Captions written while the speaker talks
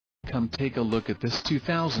Come take a look at this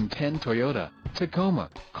 2010 Toyota Tacoma.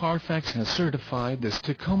 Carfax has certified this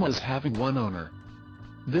Tacoma as having one owner.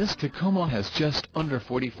 This Tacoma has just under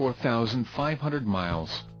 44,500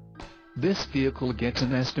 miles. This vehicle gets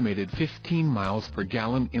an estimated 15 miles per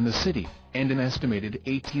gallon in the city, and an estimated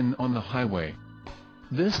 18 on the highway.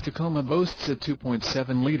 This Tacoma boasts a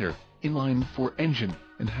 2.7-liter inline-4 engine,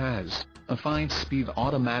 and has a 5-speed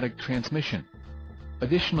automatic transmission.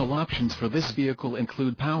 Additional options for this vehicle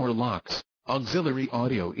include power locks, auxiliary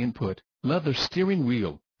audio input, leather steering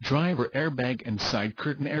wheel, driver airbag and side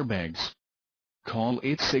curtain airbags. Call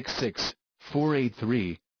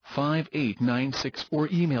 866-483-5896 or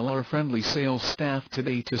email our friendly sales staff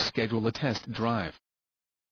today to schedule a test drive.